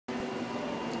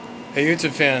Hey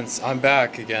YouTube fans, I'm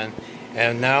back again,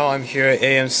 and now I'm here at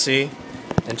AMC,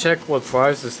 and check what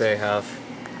prizes they have.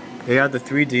 They have the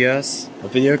 3DS, a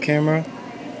video camera,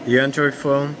 the Android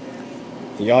phone,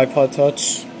 the iPod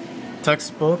Touch,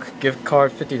 textbook, gift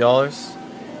card $50,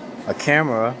 a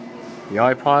camera, the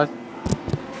iPod,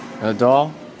 a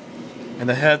doll, and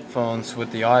the headphones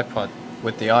with the iPod,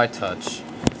 with the iTouch.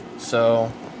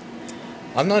 So,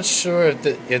 I'm not sure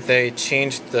if they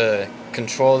changed the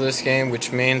control of this game,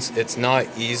 which means it's not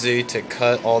easy to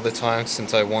cut all the time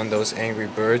since I won those Angry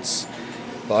Birds.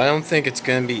 But I don't think it's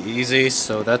gonna be easy,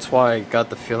 so that's why I got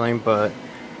the feeling,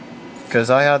 because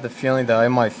I had the feeling that I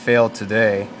might fail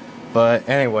today. But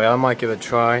anyway, I might give it a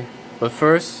try. But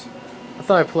first, I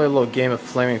thought I'd play a little game of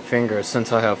Flaming Fingers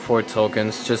since I have 4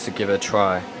 tokens just to give it a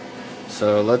try.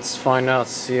 So let's find out,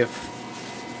 see if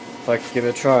I can give it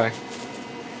a try.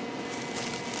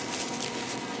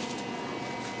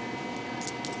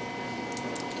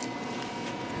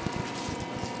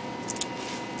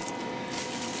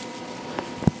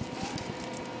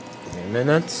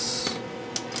 Minutes.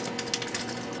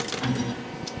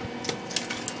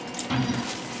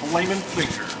 Flamin'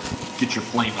 finger. Get your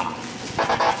flame on.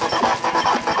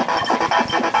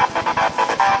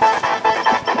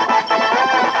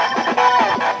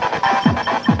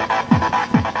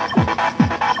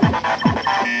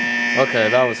 Okay,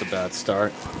 that was a bad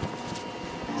start.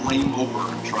 Flame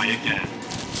over. Try again.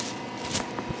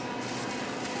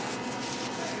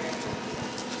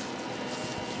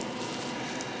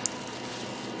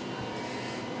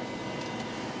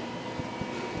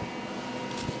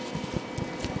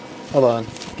 Hold on,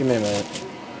 give me a minute.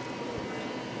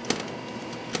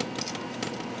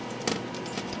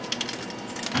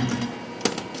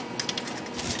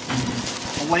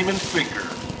 Flamin' finger.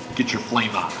 Get your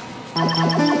flame on.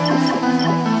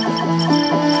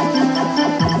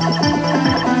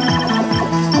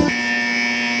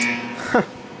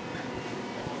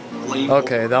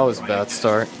 Okay, that was a bad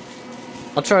start.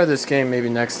 I'll try this game maybe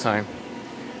next time.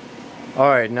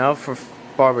 Alright, now for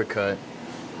barber cut.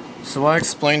 So I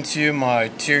explained to you my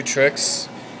 2 tricks,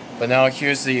 but now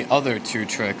here's the other 2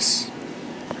 tricks.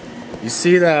 You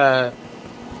see that...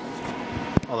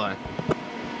 Hold on.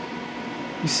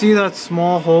 You see that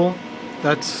small hole?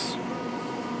 That's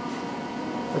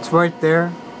right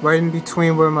there, right in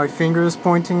between where my finger is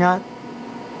pointing at.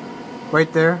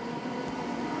 Right there.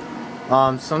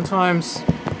 Sometimes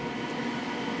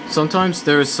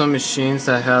there are some machines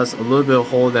that has a little bit of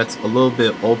hole that's a little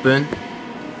bit open,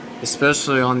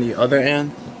 especially on the other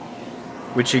end,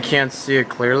 which you can't see it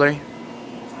clearly,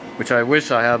 which I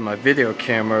wish I had my video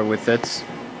camera with it.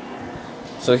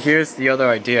 So here's the other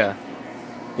idea.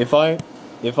 If I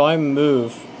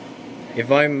move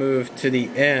to the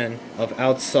end of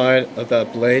outside of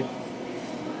that blade,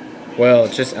 well,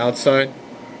 just outside,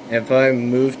 and if I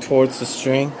move towards the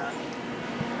string,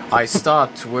 I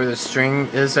stop to where the string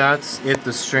is at. If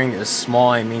the string is small,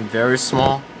 I mean very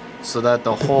small, so that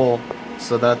the hole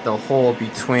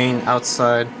between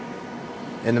outside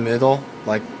in the middle,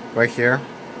 like right here,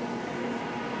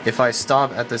 if I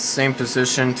stop at the same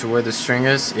position to where the string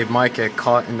is, it might get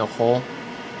caught in the hole.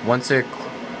 Once it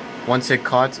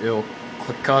caught, it'll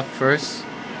cut first,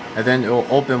 and then it will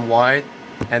open wide,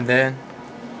 and then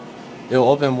it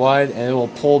will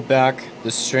pull back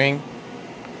the string,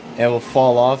 and it will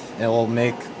fall off, and it will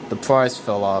make the prize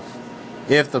fall off.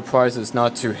 If the prize is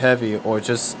not too heavy or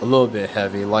just a little bit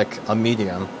heavy, like a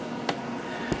medium.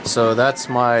 So that's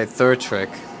my 3rd trick.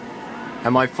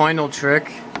 And my final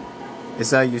trick is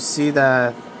that you see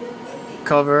that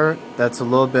cover that's a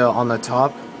little bit on the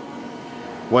top.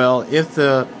 Well,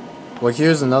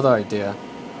 here's another idea.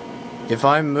 If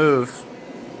I move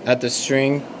at the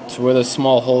string to where the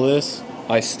small hole is,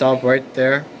 I stop right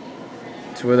there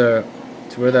to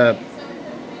where that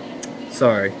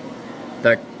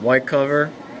white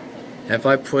cover, and if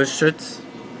I push it,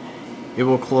 it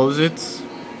will close it,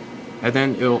 and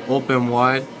then it will open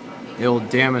wide. It will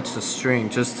damage the string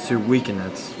just to weaken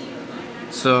it.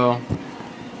 So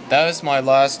that is my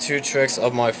last 2 tricks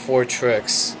of my 4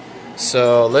 tricks.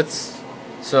 So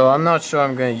I'm not sure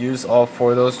I'm gonna use all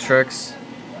 4 of those tricks,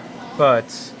 but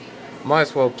might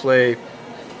as well play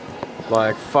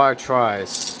like 5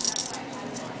 tries.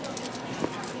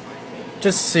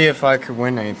 Just to see if I could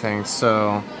win anything,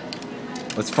 so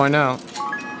let's find out.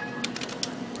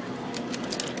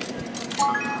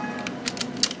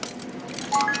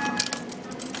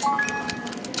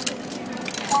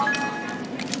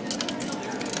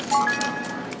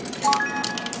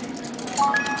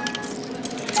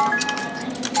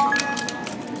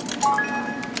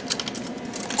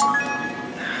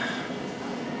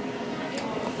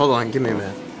 Hold on, give me a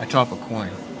minute. I drop a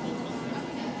coin.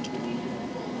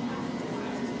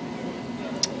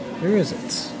 Where is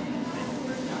it?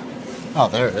 Oh,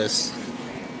 there it is.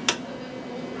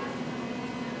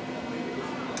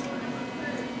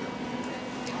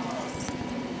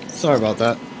 Sorry about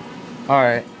that.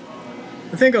 Alright.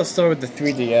 I think I'll start with the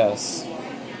 3DS.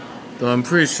 Though I'm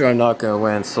pretty sure I'm not gonna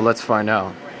win, so let's find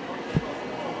out.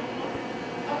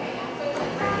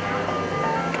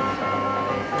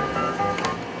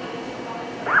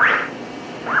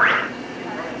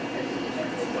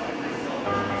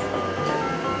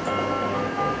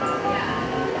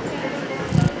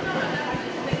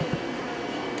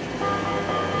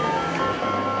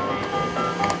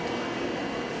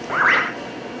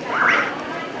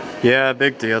 Yeah,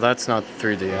 big deal. That's not the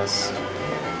 3DS.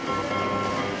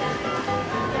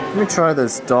 Let me try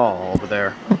this doll over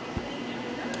there.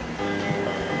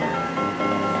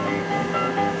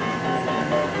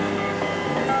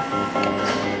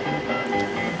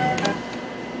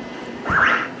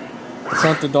 It's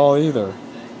not the doll either.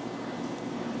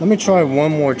 Let me try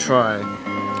one more try.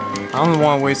 I don't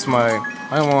want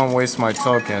to waste my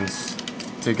tokens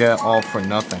to get all for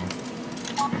nothing.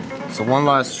 So one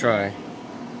last try.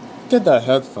 Get that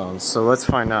headphones, so let's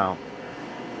find out.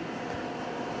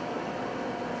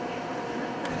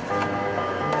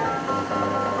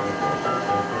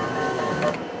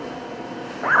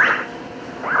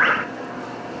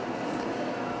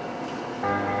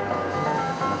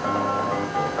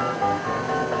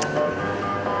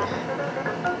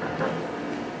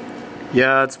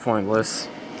 Yeah, it's pointless.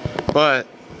 But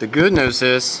the good news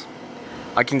is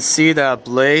I can see that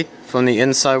blade from the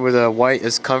inside where the white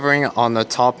is covering on the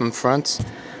top and front.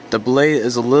 The blade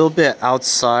is a little bit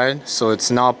outside, so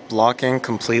it's not blocking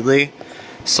completely.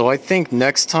 So I think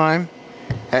next time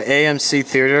at AMC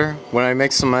Theater, when I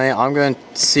make some money, I'm going to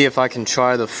see if I can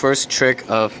try the first trick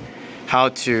of how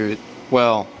to,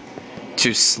 well,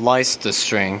 to slice the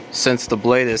string since the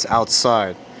blade is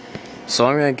outside. So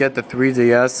I'm going to get the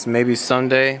 3DS maybe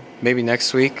someday, maybe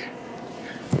next week.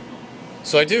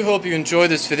 So I do hope you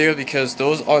enjoyed this video because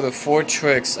those are the 4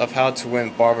 tricks of how to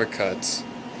win barber cuts.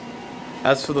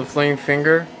 As for the flame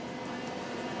finger,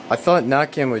 I thought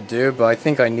napkin would do, but I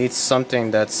think I need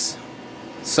something that's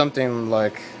something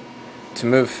like to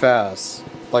move fast,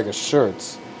 like a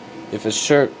shirt. If a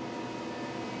shirt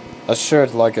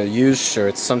like a used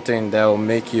shirt, something that will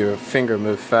make your finger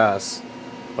move fast.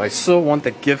 But I still want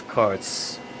the gift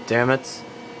cards, damn it,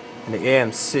 and the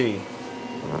AMC.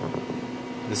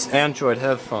 This Android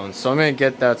headphones, so I'm gonna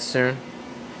get that soon.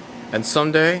 And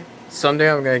someday I'm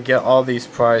gonna get all these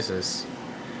prizes.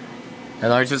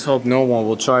 And I just hope no one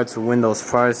will try to win those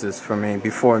prizes for me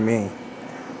before me.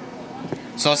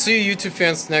 So I'll see you YouTube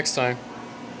fans next time.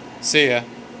 See ya.